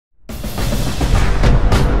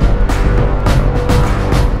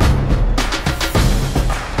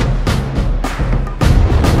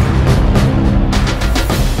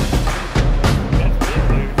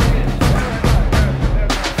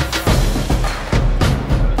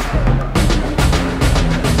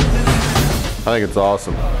I think it's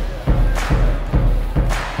awesome.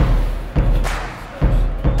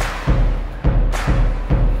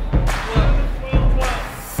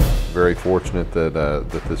 Very fortunate that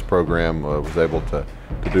that this program was able to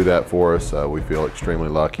do that for us. We feel extremely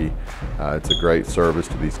lucky. It's a great service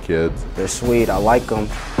to these kids. They're sweet. I like them.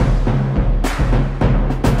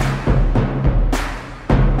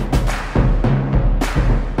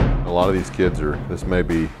 A lot of these kids this may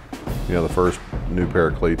be, the first new pair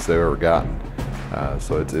of cleats they've ever gotten.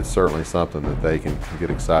 So it's certainly something that they can get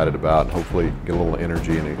excited about and hopefully get a little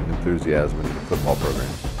energy and enthusiasm into the football program.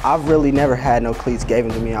 I've really never had no cleats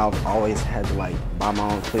given to me. I've always had to buy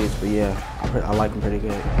my own cleats, but yeah, I like them pretty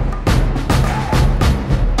good.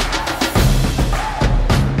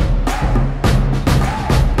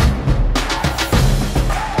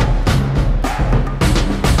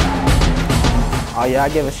 Oh yeah, I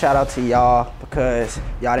give a shout out to y'all because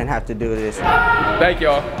y'all didn't have to do this. Thank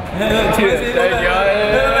y'all. Thank y'all.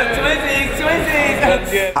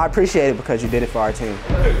 Twinsies. I appreciate it because you did it for our team.